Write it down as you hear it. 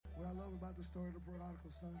about the story of the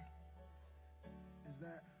prodigal son is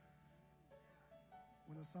that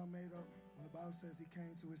when the son made up, when the Bible says he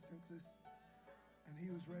came to his senses and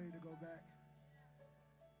he was ready to go back,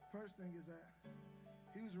 first thing is that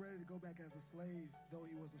he was ready to go back as a slave, though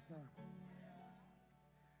he was a son.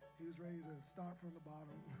 He was ready to start from the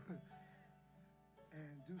bottom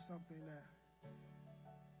and do something that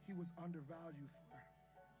he was undervalued for.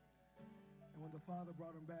 And when the father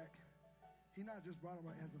brought him back, he not just brought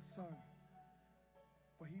him as a son,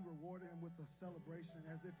 but he rewarded him with a celebration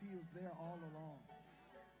as if he was there all along.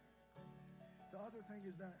 The other thing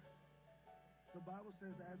is that the Bible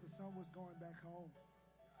says that as the son was going back home,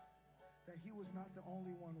 that he was not the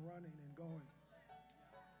only one running and going.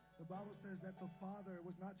 The Bible says that the father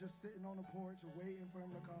was not just sitting on the porch waiting for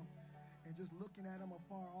him to come and just looking at him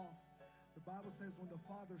afar off. The Bible says when the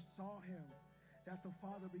father saw him, that the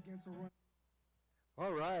father began to run.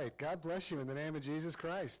 All right. God bless you in the name of Jesus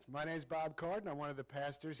Christ. My name is Bob Card, and I'm one of the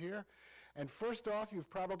pastors here. And first off, you've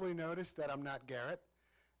probably noticed that I'm not Garrett.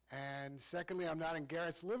 And secondly, I'm not in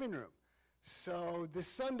Garrett's living room. So this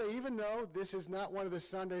Sunday, even though this is not one of the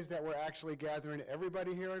Sundays that we're actually gathering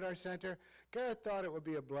everybody here at our center, Garrett thought it would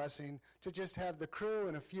be a blessing to just have the crew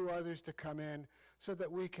and a few others to come in so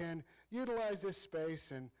that we can utilize this space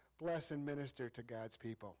and bless and minister to God's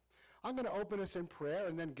people. I'm going to open us in prayer,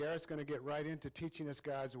 and then Garrett's going to get right into teaching us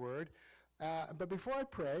God's Word. But before I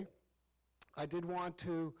pray, I did want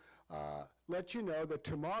to let you know that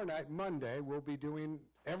tomorrow night, Monday, we'll be doing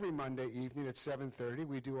every Monday evening at 7:30.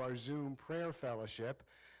 We do our Zoom prayer fellowship,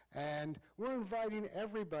 and we're inviting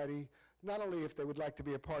everybody, not only if they would like to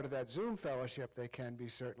be a part of that Zoom fellowship, they can be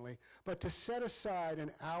certainly, but to set aside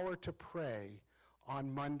an hour to pray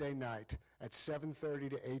on Monday night at 7:30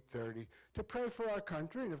 to 8:30 to pray for our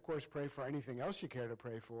country, and of course pray for anything else you care to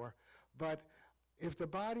pray for. But if the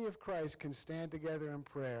body of Christ can stand together in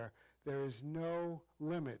prayer, there is no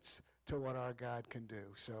limits to what our God can do.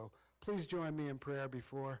 So please join me in prayer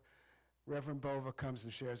before Reverend Bova comes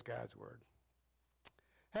and shares God's Word.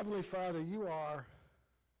 Heavenly Father, you are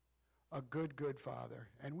a good, good Father,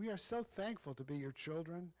 and we are so thankful to be your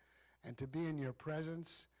children and to be in your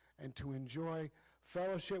presence and to enjoy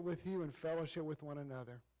fellowship with you and fellowship with one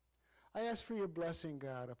another. I ask for your blessing,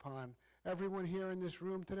 God, upon everyone here in this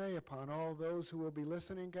room today, upon all those who will be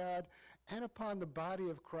listening, God, and upon the body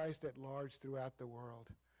of Christ at large throughout the world.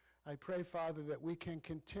 I pray, Father, that we can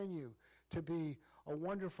continue to be a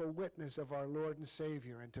wonderful witness of our Lord and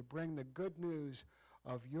Savior and to bring the good news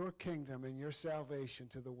of your kingdom and your salvation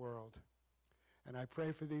to the world. And I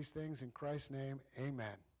pray for these things in Christ's name,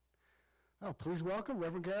 amen. Oh, please welcome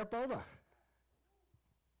Reverend Garrett Bova.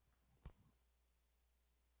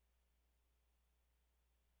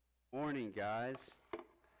 Morning, guys.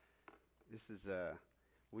 This is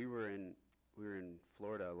we were in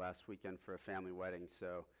Florida last weekend for a family wedding,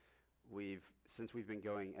 so since we've been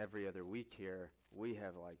going every other week here, we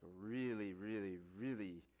have like really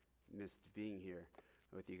missed being here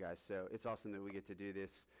with you guys. So it's awesome that we get to do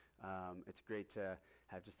this. It's great to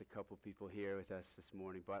have just a couple people here with us this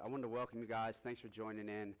morning. But I wanted to welcome you guys. Thanks for joining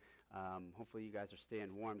in. Hopefully you guys are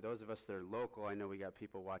staying warm. Those of us that are local, I know we got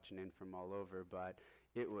people watching in from all over, but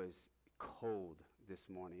it was cold this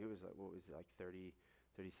morning. It was like, what was it, like 30,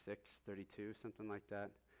 36, 32, something like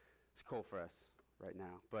that. It's cold for us right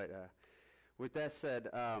now. But with that said,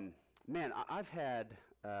 man, I've had...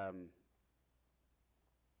 I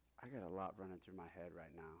got a lot running through my head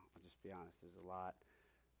right now. I'll just be honest. There's a lot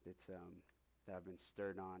that's that I've been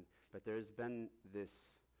stirred on. But there's been this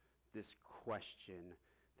question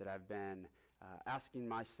that I've been asking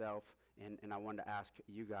myself, and I wanted to ask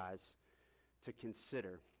you guys to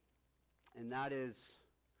consider. And that is,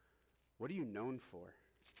 what are you known for?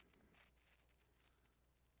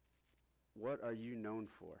 What are you known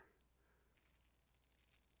for?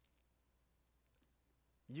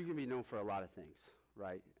 You can be known for a lot of things,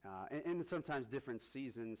 right? And sometimes different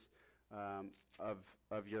seasons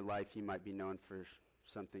of your life, you might be known for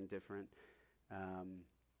something different.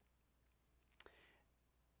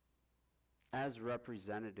 As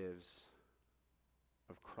representatives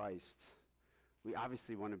of Christ, we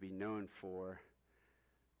obviously want to be known for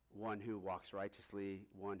one who walks righteously,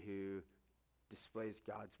 one who displays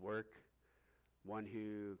God's work, one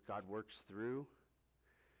who God works through.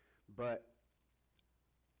 But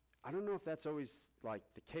I don't know if that's always like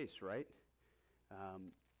the case, right?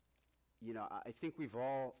 I think we've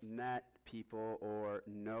all met people or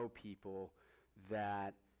know people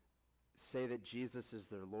that say that Jesus is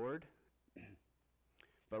their Lord,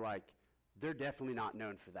 but like they're definitely not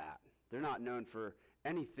known for that. They're not known for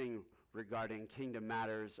anything regarding kingdom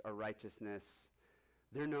matters or righteousness.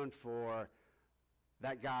 They're known for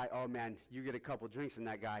that guy, oh man, you get a couple drinks and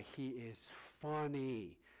that guy, he is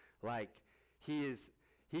funny. Like, he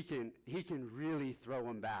can really throw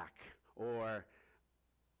him back. Or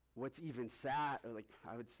what's even sad, or like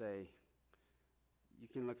I would say, you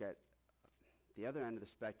can look at the other end of the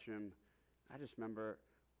spectrum. I just remember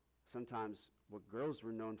sometimes what girls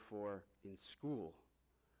were known for in school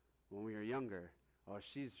when we were younger. Oh,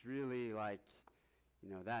 she's really like,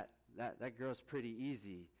 that girl's pretty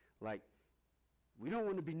easy. Like, we don't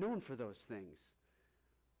want to be known for those things.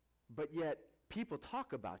 But yet, people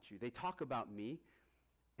talk about you. They talk about me.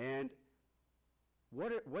 And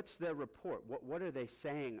what's their report? What are they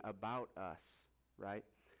saying about us, right?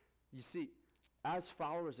 You see, as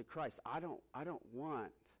followers of Christ, I don't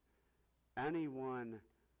want anyone,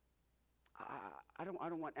 I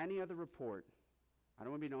don't want any other report. I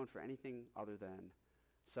don't want to be known for anything other than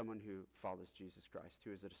someone who follows Jesus Christ,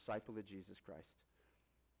 who is a disciple of Jesus Christ.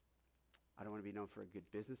 I don't want to be known for a good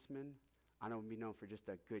businessman. I don't want to be known for just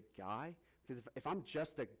a good guy. Because if I'm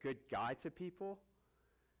just a good guy to people,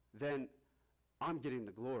 then I'm getting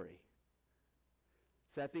the glory.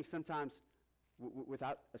 So I think sometimes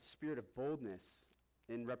without a spirit of boldness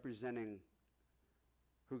in representing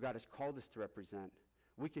who God has called us to represent,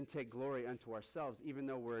 we can take glory unto ourselves even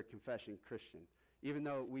though we're a confessing Christian. Even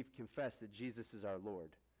though we've confessed that Jesus is our Lord,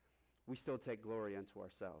 we still take glory unto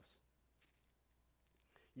ourselves.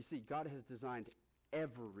 You see, God has designed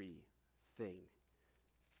everything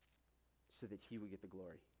so that he would get the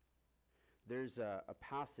glory. There's a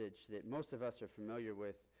passage that most of us are familiar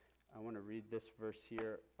with. I want to read this verse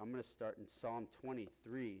here. I'm going to start in Psalm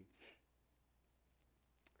 23.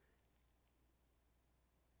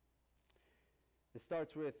 It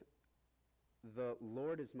starts with, "The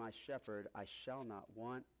Lord is my shepherd, I shall not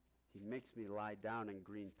want. He makes me lie down in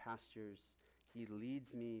green pastures. He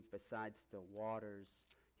leads me beside still waters.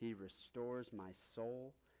 He restores my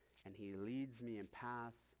soul, and he leads me in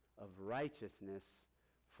paths of righteousness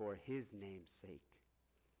for his name's sake."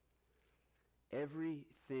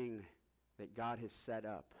 Everything that God has set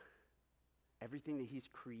up, everything that he's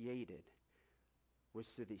created, was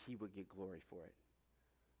so that he would get glory for it,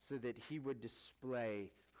 so that he would display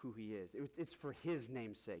who he is. It's for his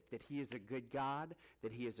name's sake, that he is a good God,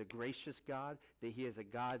 that he is a gracious God, that he is a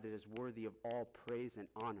God that is worthy of all praise and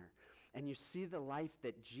honor. And you see the life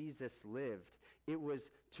that Jesus lived, it was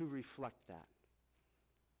to reflect that.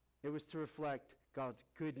 It was to reflect God's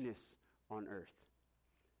goodness on earth.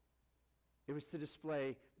 It was to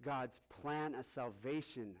display God's plan of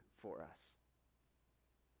salvation for us.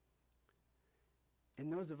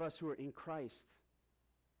 And those of us who are in Christ,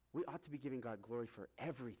 we ought to be giving God glory for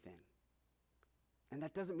everything. And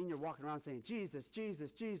that doesn't mean you're walking around saying, Jesus,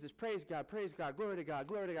 Jesus, Jesus, praise God, glory to God,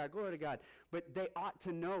 glory to God, glory to God. But they ought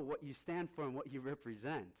to know what you stand for and what you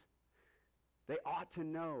represent. They ought to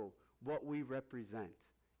know what we represent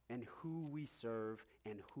and who we serve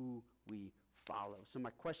and who we follow. So my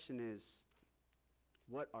question is,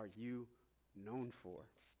 what are you known for?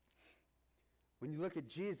 When you look at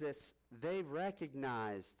Jesus, they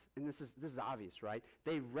recognized, and this is obvious, right?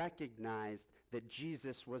 They recognized that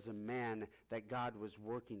Jesus was a man that God was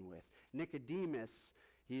working with. Nicodemus,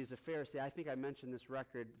 he is a Pharisee. I think I mentioned this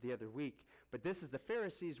record the other week, but the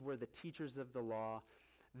Pharisees were the teachers of the law.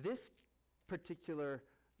 This particular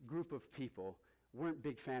group of people weren't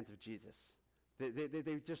big fans of Jesus.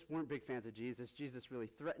 They just weren't big fans of Jesus. Jesus really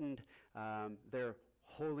threatened their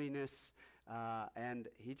holiness, and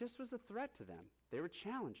he just was a threat to them. They were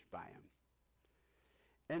challenged by him.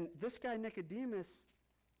 And this guy Nicodemus,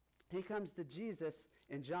 he comes to Jesus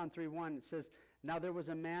in John 3:1. It says, "Now there was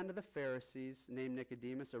a man of the Pharisees named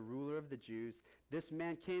Nicodemus, a ruler of the Jews. This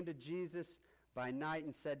man came to Jesus by night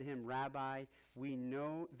and said to him, 'Rabbi, we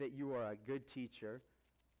know that you are a good teacher,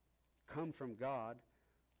 come from God,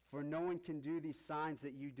 for no one can do these signs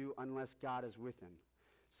that you do unless God is with him.'"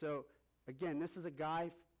 So, again, this is a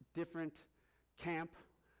guy, different camp,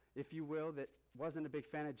 if you will, that wasn't a big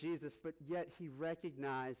fan of Jesus, but yet he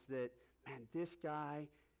recognized that, man, this guy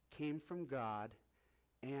came from God,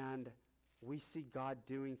 and we see God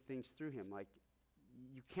doing things through him. Like,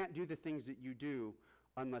 you can't do the things that you do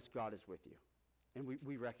unless God is with you. And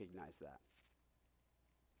we recognize that.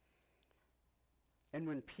 And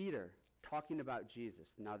when Peter, talking about Jesus,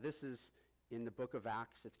 now this is in the book of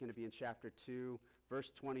Acts, it's going to be in chapter 2,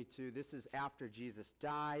 verse 22. This is after Jesus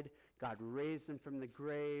died. God raised him from the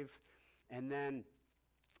grave. And then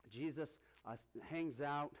Jesus hangs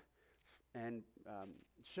out and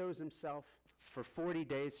shows himself for 40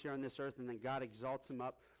 days here on this earth, and then God exalts him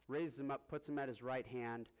up, raises him up, puts him at his right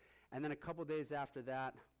hand. And then a couple days after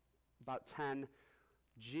that, about 10,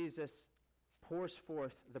 Jesus pours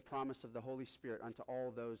forth the promise of the Holy Spirit unto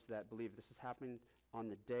all those that believe. This is happening on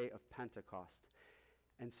the day of Pentecost.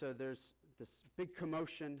 And so there's this big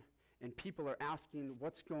commotion, and people are asking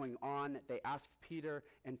what's going on. They ask Peter,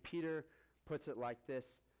 and Peter puts it like this,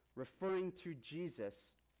 referring to Jesus.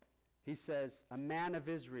 He says, men of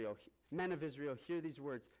Israel, hear these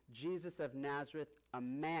words. Jesus of Nazareth, a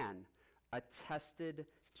man attested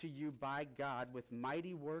to you by God with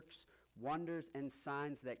mighty works, wonders, and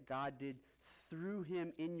signs that God did through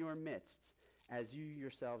him in your midst, as you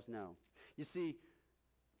yourselves know. You see,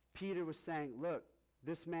 Peter was saying, look,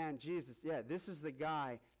 this man, Jesus, this is the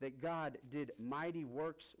guy that God did mighty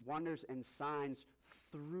works, wonders, and signs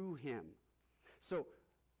through him. So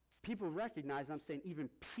people recognize, I'm saying even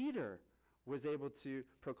Peter was able to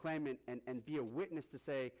proclaim and be a witness to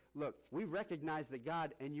say, look, we recognize that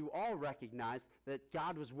God, and you all recognize that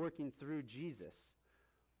God was working through Jesus.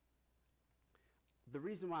 The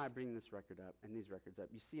reason why I bring this record up and these records up,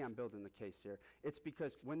 you see I'm building the case here, it's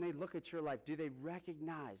because when they look at your life, do they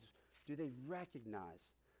recognize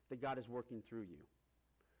that God is working through you?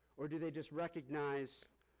 Or do they just recognize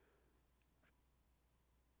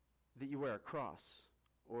that you wear a cross,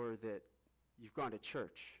 or that you've gone to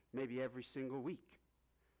church maybe every single week?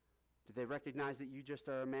 Do they recognize that you just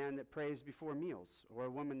are a man that prays before meals, or a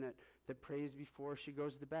woman that prays before she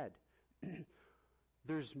goes to bed?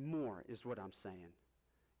 There's more, is what I'm saying.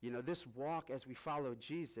 You know, this walk as we follow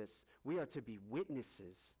Jesus, we are to be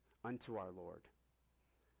witnesses unto our Lord.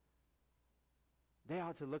 They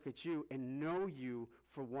ought to look at you and know you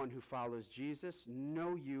for one who follows Jesus,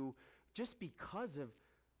 know you just because of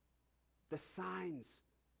the signs,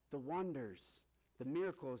 the wonders, the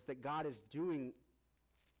miracles that God is doing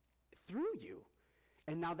through you.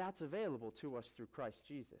 And now that's available to us through Christ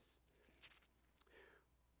Jesus.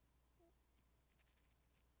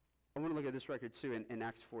 I want to look at this record too in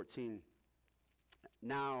Acts 14.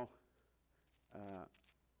 Now,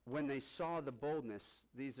 when they saw the boldness,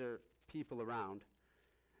 these are people around,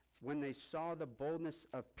 when they saw the boldness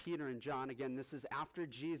of Peter and John, again, this is after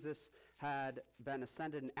Jesus had been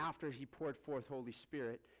ascended and after he poured forth Holy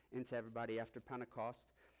Spirit into everybody after Pentecost,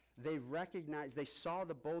 they saw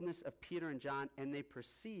the boldness of Peter and John, and they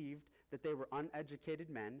perceived that they were uneducated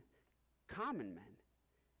men, common men,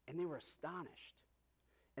 and they were astonished.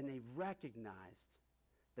 And they recognized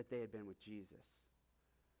that they had been with Jesus.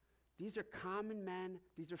 These are common men.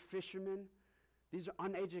 These are fishermen. These are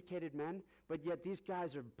uneducated men. But yet these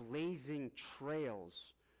guys are blazing trails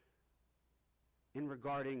in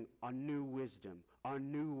regarding a new wisdom, a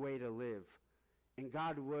new way to live. And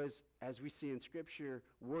God was, as we see in Scripture,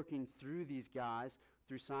 working through these guys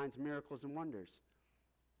through signs, miracles, and wonders.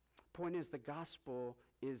 Point is, the gospel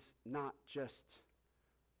is not just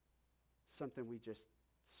something we just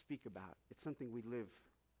speak about. It's something we live,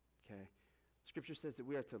 okay? Scripture says that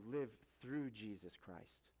we are to live through Jesus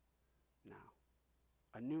Christ now.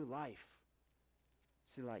 A new life.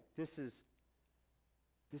 See, like, this is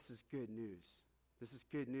good news. This is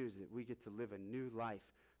good news that we get to live a new life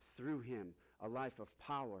through him, a life of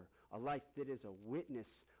power, a life that is a witness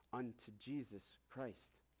unto Jesus Christ.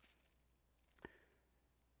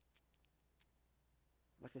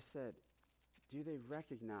 Like I said, do they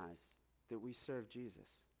recognize that we serve Jesus?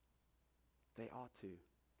 They ought to.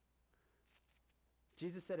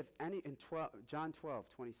 Jesus said, in John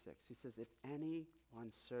 12:26, he says, if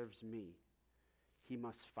anyone serves me, he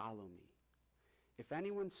must follow me. If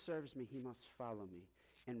anyone serves me, he must follow me.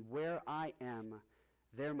 And where I am,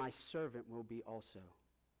 there my servant will be also.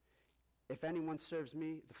 If anyone serves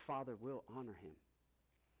me, the Father will honor him.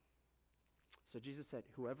 So Jesus said,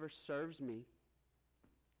 whoever serves me,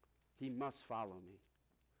 he must follow me.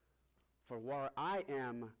 For where I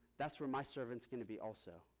am, that's where my servant's going to be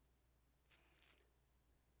also.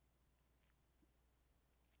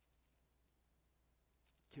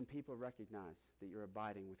 Can people recognize that you're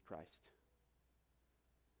abiding with Christ?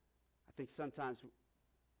 I think sometimes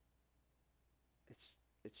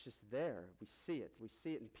it's just there. We see it. We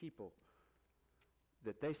see it in people.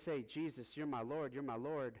 That they say, Jesus, you're my Lord,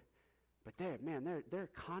 but their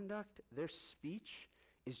conduct, their speech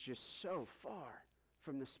is just so far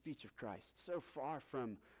from the speech of Christ, so far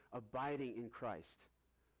from abiding in Christ,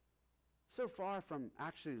 so far from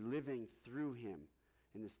actually living through him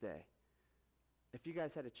in this day. If you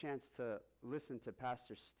guys had a chance to listen to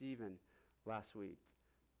Pastor Stephen last week,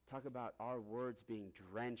 talk about our words being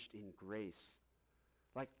drenched in grace.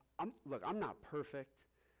 Like, I'm not perfect,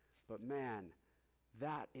 but man,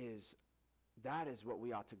 that is what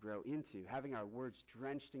we ought to grow into, having our words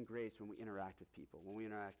drenched in grace when we interact with people, when we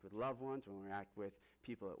interact with loved ones, when we interact with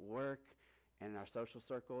people at work and in our social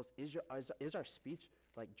circles. Is our speech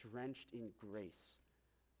like drenched in grace.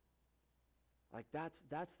 Like that's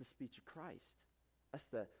the speech of Christ. That's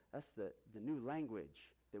the new language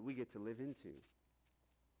that we get to live into.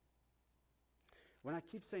 When I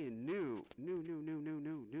keep saying new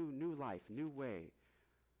life, new way,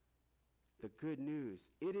 the good news,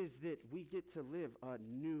 it is that we get to live a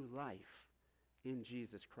new life in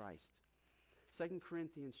Jesus Christ. 2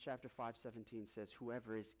 Corinthians chapter 5:17 says,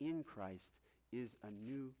 whoever is in Christ is a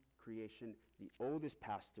new creation. The old is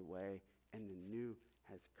passed away and the new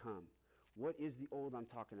has come. What is the old I'm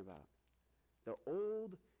talking about? The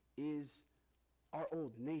old is our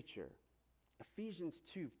old nature. Ephesians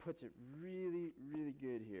 2 puts it really, really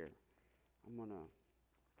good here. I'm going to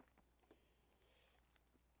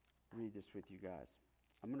read this with you guys.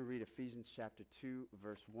 I'm going to read Ephesians chapter 2,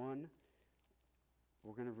 verse 1.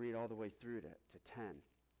 We're going to read all the way through to 10.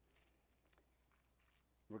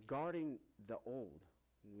 Regarding the old,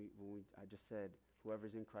 I just said,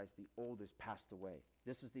 whoever's in Christ, the old is passed away.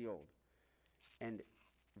 This is the old. And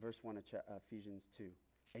verse 1 of Ephesians 2.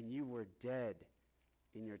 And you were dead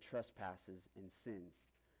in your trespasses and sins.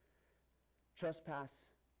 Trespass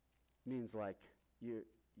means like your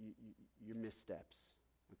missteps,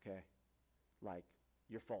 okay? Like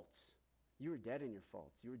your faults. You were dead in your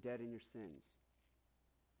faults. You were dead in your sins,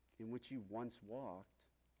 in which you once walked,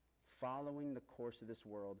 following the course of this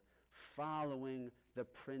world, following the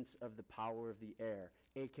prince of the power of the air,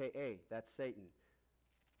 a.k.a. that's Satan.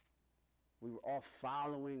 We were all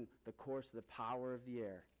following the course of the power of the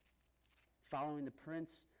air, following the prince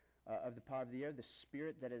of the power of the air, the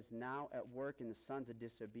spirit that is now at work in the sons of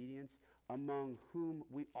disobedience, among whom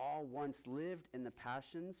we all once lived in the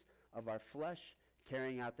passions of our flesh,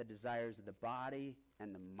 carrying out the desires of the body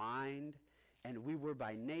and the mind, and we were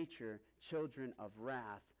by nature children of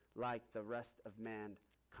wrath like the rest of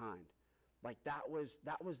mankind. Like that was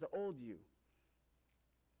the old you.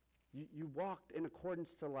 You walked in accordance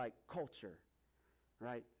to like culture,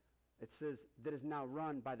 right? It says that is now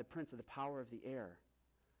run by the prince of the power of the air.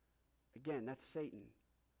 Again, that's Satan.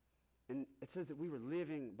 And it says that we were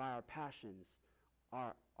living by our passions,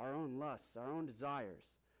 our own lusts, our own desires.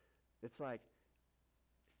 It's like,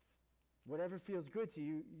 whatever feels good to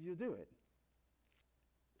you, you'll do it.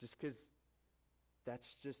 Just because that's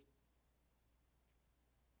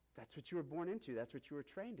what you were born into. That's what you were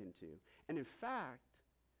trained into. And in fact,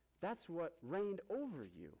 that's what reigned over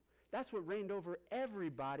you. That's what reigned over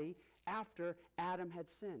everybody after Adam had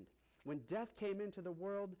sinned. When death came into the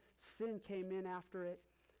world, sin came in after it,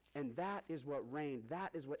 and that is what reigned.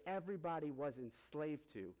 That is what everybody was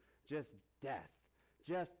enslaved to. Just death.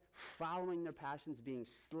 Just following their passions, being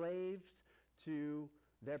slaves to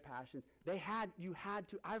their passions.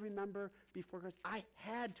 I remember before Christ, I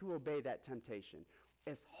had to obey that temptation.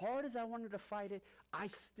 As hard as I wanted to fight it, I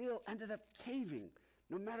still ended up caving.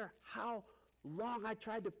 No matter how long I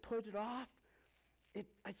tried to put it off,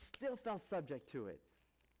 I still fell subject to it.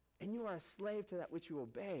 And you are a slave to that which you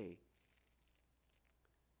obey.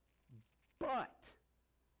 But,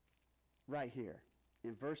 right here,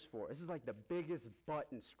 in verse 4, this is like the biggest but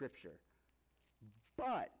in Scripture.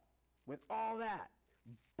 But, with all that,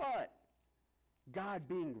 but, God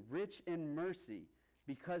being rich in mercy,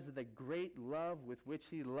 because of the great love with which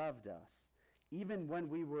he loved us, even when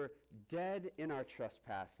we were dead in our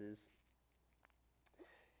trespasses,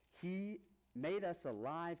 he made us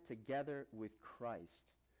alive together with Christ.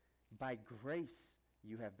 By grace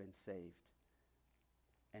you have been saved.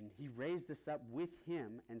 And he raised us up with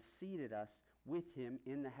him and seated us with him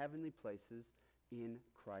in the heavenly places in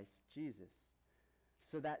Christ Jesus,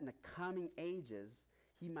 so that in the coming ages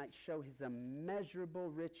he might show his immeasurable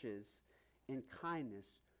riches in kindness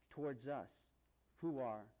towards us who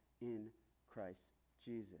are in Christ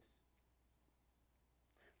Jesus.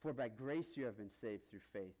 For by grace you have been saved through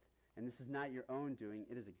faith, and this is not your own doing,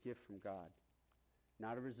 it is a gift from God,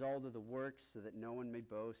 not a result of the works, so that no one may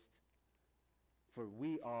boast. For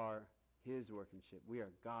we are his workmanship. We are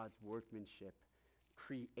God's workmanship,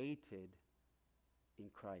 created in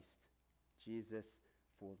Christ Jesus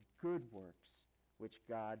for good works, which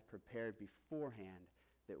God prepared beforehand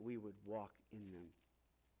that we would walk in them.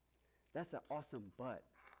 That's an awesome but.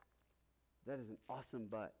 That is an awesome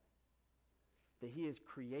but. That he has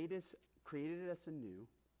created us anew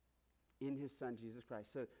in his Son, Jesus Christ.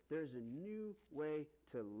 So there's a new way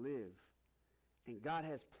to live. And God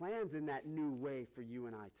has plans in that new way for you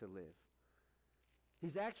and I to live.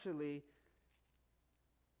 He's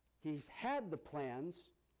had the plans,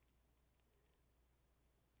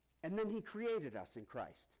 and then he created us in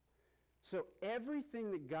Christ. So everything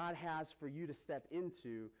that God has for you to step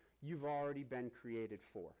into, you've already been created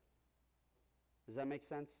for. Does that make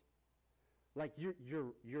sense? Like you've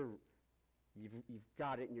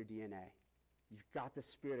got it in your DNA. You've got the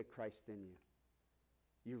Spirit of Christ in you.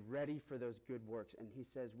 You're ready for those good works. And he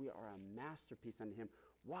says we are a masterpiece unto him.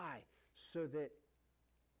 Why? So that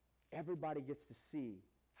everybody gets to see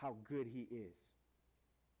how good he is.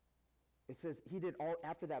 It says he did all,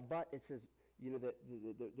 after that but, it says, that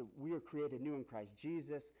we are created new in Christ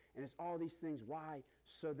Jesus. And it's all these things. Why?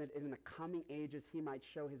 So that in the coming ages he might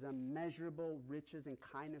show his immeasurable riches and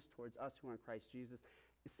kindness towards us who are in Christ Jesus.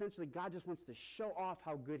 Essentially, God just wants to show off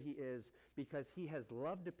how good he is because he has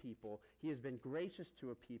loved a people. He has been gracious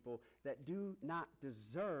to a people that do not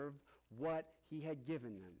deserve what he had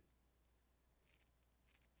given them.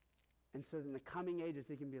 And so in the coming ages,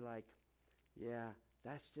 he can be like, yeah,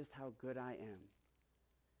 that's just how good I am.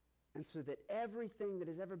 And so that everything that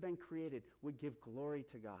has ever been created would give glory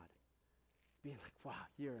to God. Being like, wow,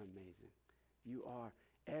 you're amazing. You are.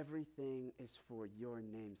 Everything is for your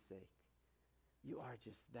name's sake. You are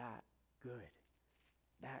just that good.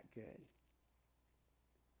 That good.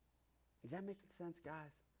 Is that making sense,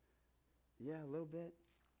 guys? Yeah, a little bit.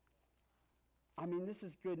 I mean, this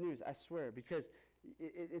is good news, I swear, because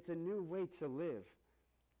it's a new way to live.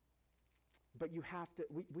 But you have to,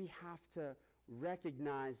 we have to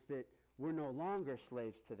recognize that we're no longer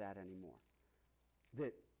slaves to that anymore.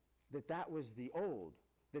 That was the old.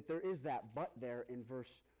 That there is that but there in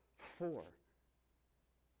verse 4.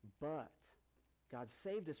 But God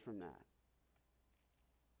saved us from that.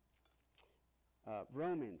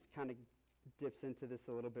 Romans kind of dips into this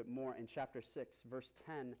a little bit more in chapter 6, verse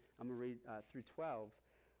 10. I'm going to read through 12.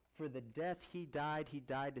 For the death he died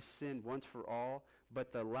to sin once for all,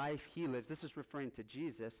 but the life he lives, this is referring to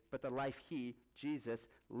Jesus, but the life he, Jesus,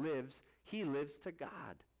 lives, he lives to God.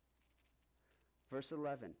 Verse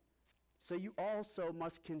 11. So you also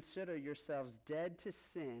must consider yourselves dead to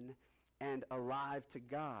sin and alive to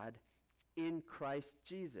God in Christ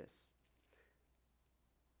Jesus.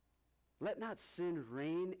 Let not sin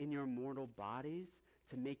reign in your mortal bodies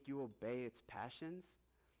to make you obey its passions.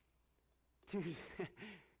 Dude,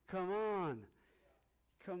 come on.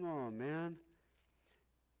 Come on, man.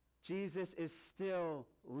 Jesus is still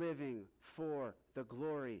living for the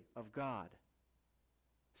glory of God.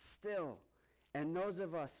 Still. And those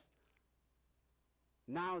of us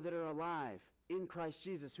now that are alive in Christ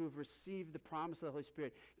Jesus, who have received the promise of the Holy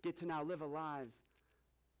Spirit, get to now live a life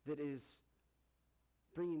that is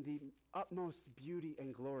bringing the utmost beauty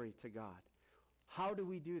and glory to God. How do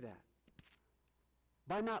we do that?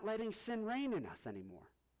 By not letting sin reign in us anymore.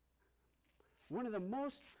 One of the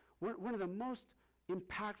most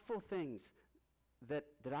impactful things that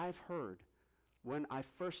I've heard when I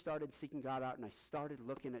first started seeking God out and I started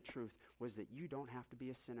looking at truth was that you don't have to be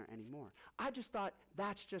a sinner anymore. I just thought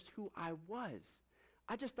that's just who I was.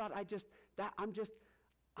 I just thought I'm just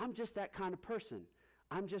that kind of person.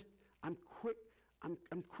 I'm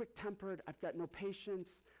quick-tempered. I've got no patience.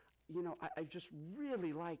 I just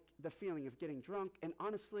really like the feeling of getting drunk. And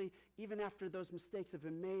honestly, even after those mistakes have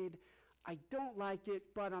been made, I don't like it,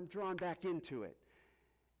 but I'm drawn back into it.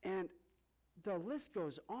 And the list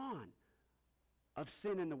goes on of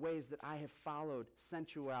sin in the ways that I have followed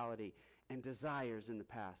sensuality and desires in the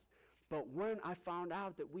past. But when I found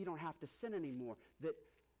out that we don't have to sin anymore, that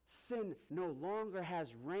sin no longer has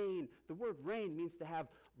reign, the word reign means to have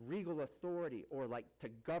regal authority or like to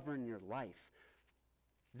govern your life.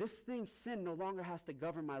 This thing, sin, no longer has to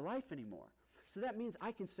govern my life anymore. So that means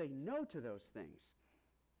I can say no to those things.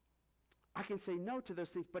 I can say no to those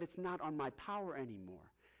things, but it's not on my power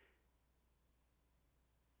anymore.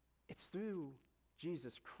 It's through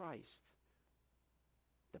Jesus Christ.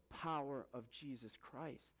 The power of Jesus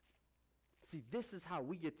Christ. See, this is how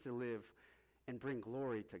we get to live and bring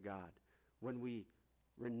glory to God. When we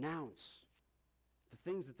renounce the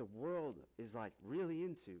things that the world is like really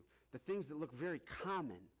into, the things that look very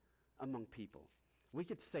common among people. We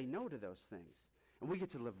get to say no to those things. And we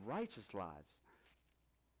get to live righteous lives.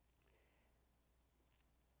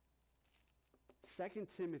 2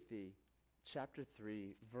 Timothy chapter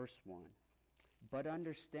 3, verse 1. But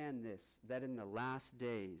understand this, that in the last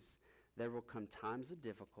days there will come times of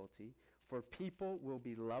difficulty, for people will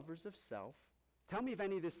be lovers of self. Tell me if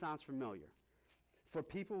any of this sounds familiar. For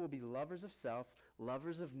people will be lovers of self,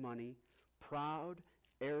 lovers of money, proud,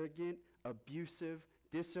 arrogant, abusive,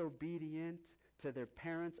 disobedient to their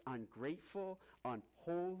parents, ungrateful,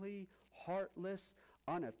 unholy, heartless,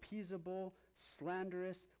 unappeasable,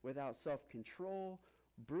 slanderous, without self-control,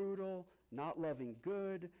 brutal, not loving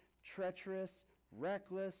good, treacherous,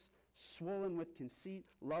 reckless, swollen with conceit,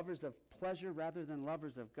 lovers of pleasure rather than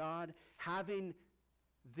lovers of God, having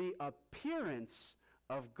the appearance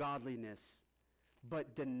of godliness,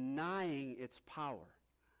 but denying its power.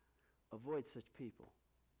 Avoid such people.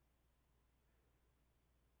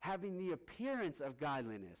 Having the appearance of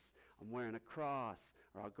godliness. I'm wearing a cross,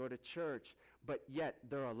 or I'll go to church, but yet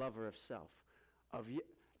they're a lover of self.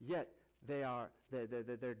 Yet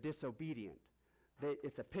they're disobedient.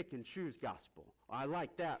 It's a pick and choose gospel. I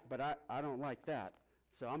like that, but I don't like that.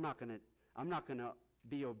 So I'm not gonna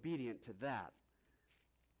be obedient to that.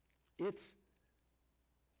 It's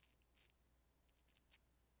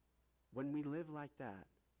when we live like that,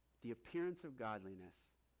 the appearance of godliness,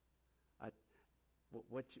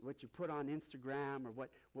 what you put on Instagram or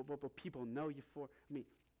what people know you for. I mean,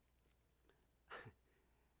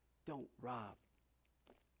 don't rob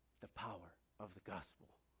the power of the gospel.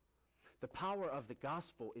 The power of the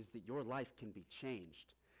gospel is that your life can be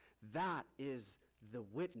changed. That is the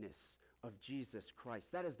witness of Jesus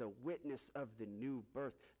Christ. That is the witness of the new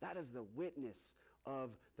birth. That is the witness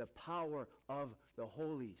of the power of the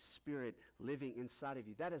Holy Spirit living inside of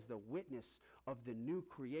you. That is the witness of the new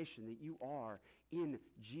creation that you are in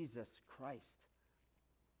Jesus Christ.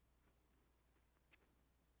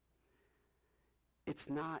 It's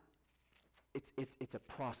a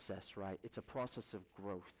process, right? It's a process of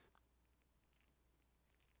growth.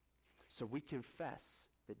 So we confess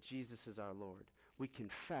that Jesus is our Lord. We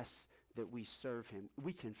confess that we serve him.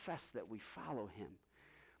 We confess that we follow him.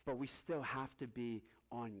 But we still have to be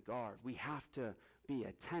on guard. We have to be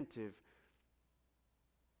attentive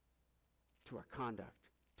to our conduct,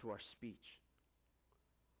 to our speech.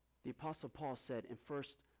 The Apostle Paul said in 1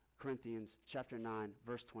 Corinthians chapter 9,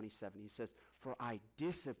 verse 27, he says, "For I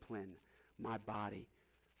discipline my body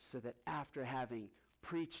so that after having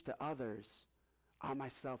preached to others, I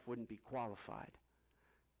myself wouldn't be qualified."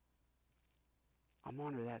 I'm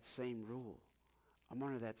under that same rule. I'm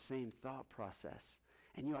under that same thought process.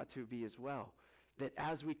 And you ought to be as well. That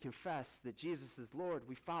as we confess that Jesus is Lord,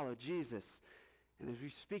 we follow Jesus. And as we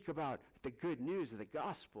speak about the good news of the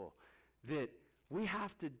gospel, that we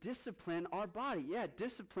have to discipline our body. Yeah,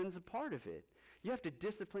 discipline's a part of it. You have to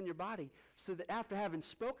discipline your body so that after having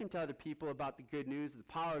spoken to other people about the good news, the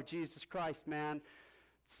power of Jesus Christ, man,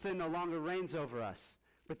 sin no longer reigns over us.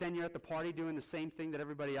 But then you're at the party doing the same thing that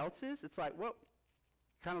everybody else is. It's like, well,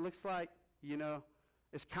 kind of looks like,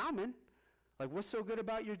 it's common. Like, what's so good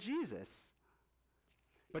about your Jesus?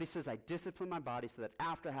 But he says, I discipline my body so that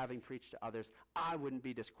after having preached to others, I wouldn't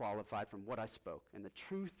be disqualified from what I spoke. And the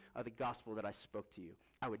truth of the gospel that I spoke to you,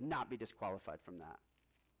 I would not be disqualified from that.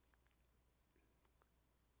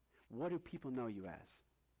 What do people know you as?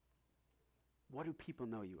 What do people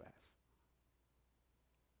know you as?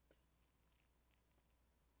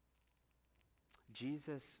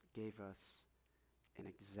 Jesus gave us an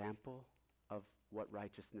example of what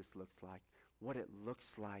righteousness looks like, what it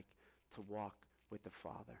looks like to walk with the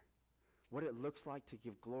Father, what it looks like to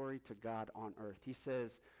give glory to God on earth. He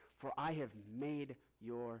says, "For I have made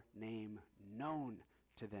your name known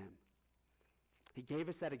to them." He gave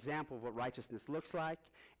us that example of what righteousness looks like,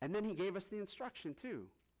 and then he gave us the instruction too.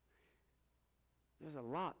 There's a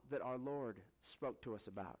lot that our Lord spoke to us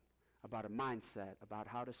about a mindset, about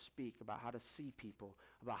how to speak, about how to see people,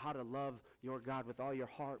 about how to love your God with all your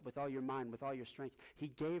heart, with all your mind, with all your strength. He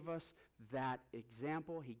gave us that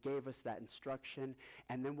example. He gave us that instruction.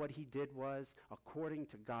 And then what he did was, according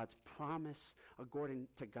to God's promise, according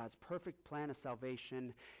to God's perfect plan of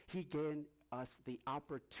salvation, he gave us the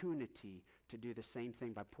opportunity to do the same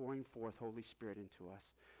thing by pouring forth Holy Spirit into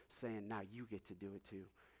us, saying, now you get to do it too.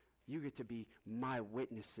 You get to be my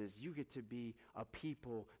witnesses. You get to be a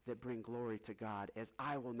people that bring glory to God, as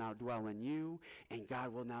I will now dwell in you, and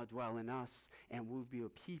God will now dwell in us, and we'll be a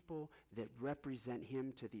people that represent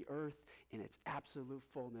him to the earth in its absolute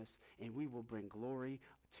fullness, and we will bring glory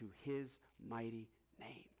to his mighty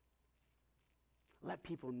name. Let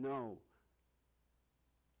people know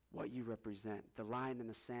what you represent, the line in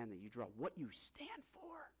the sand that you draw, what you stand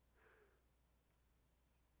for.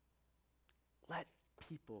 Let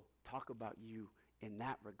people talk about you in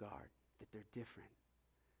that regard, that they're different.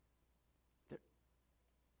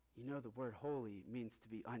 The word holy means to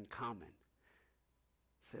be uncommon.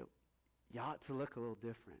 So you ought to look a little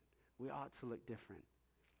different. We ought to look different.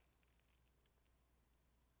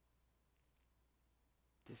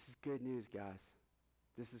 This is good news, guys.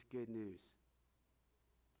 This is good news.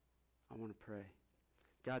 I want to pray.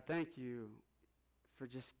 God, thank you for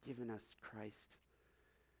just giving us Christ.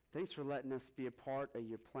 Thanks for letting us be a part of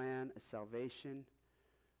your plan of salvation.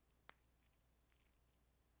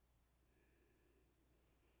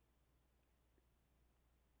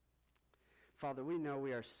 Father, we know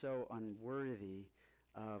we are so unworthy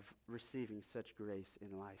of receiving such grace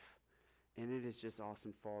in life. And it is just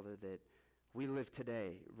awesome, Father, that we live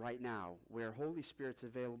today, right now, where Holy Spirit's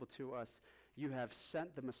available to us. You have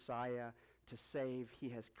sent the Messiah to save. He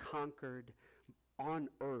has conquered on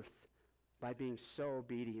earth by being so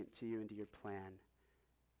obedient to you and to your plan.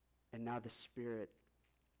 And now the Spirit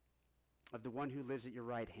of the one who lives at your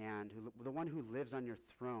right hand, the one who lives on your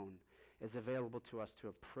throne, is available to us to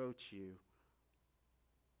approach you.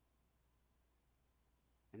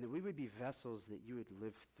 And that we would be vessels that you would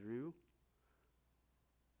live through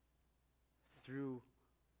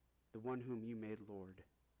the one whom you made Lord,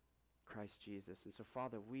 Christ Jesus. And so,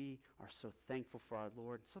 Father, we are so thankful for our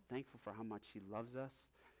Lord, so thankful for how much he loves us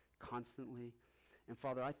constantly. And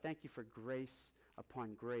Father, I thank you for grace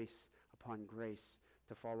upon grace upon grace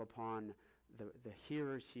to fall upon the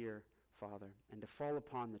hearers here, Father, and to fall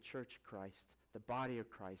upon the church of Christ, the body of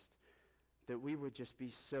Christ, that we would just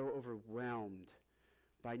be so overwhelmed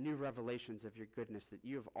by new revelations of your goodness that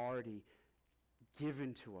you have already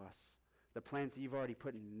given to us, the plans that you've already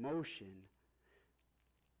put in motion.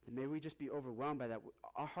 And may we just be overwhelmed by that.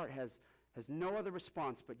 Our heart has no other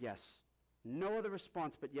response but yes. No other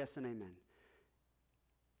response but yes and amen.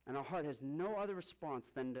 And our heart has no other response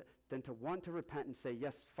than to want to repent and say,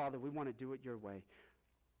 yes, Father, we want to do it your way.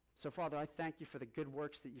 So, Father, I thank you for the good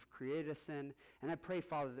works that you've created us in. And I pray,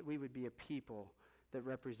 Father, that we would be a people that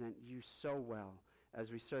represent you so well as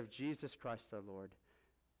we serve Jesus Christ our Lord.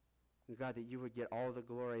 And God, that you would get all the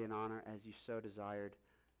glory and honor as you so desired.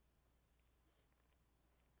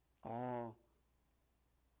 All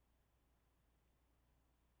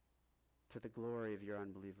to the glory of your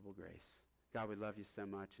unbelievable grace. God, we love you so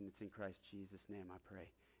much, and it's in Christ Jesus' name I pray.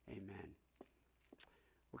 Amen.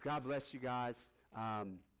 Well, God bless you guys.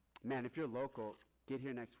 Man, if you're local, get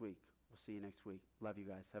here next week. We'll see you next week. Love you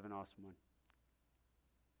guys. Have an awesome one.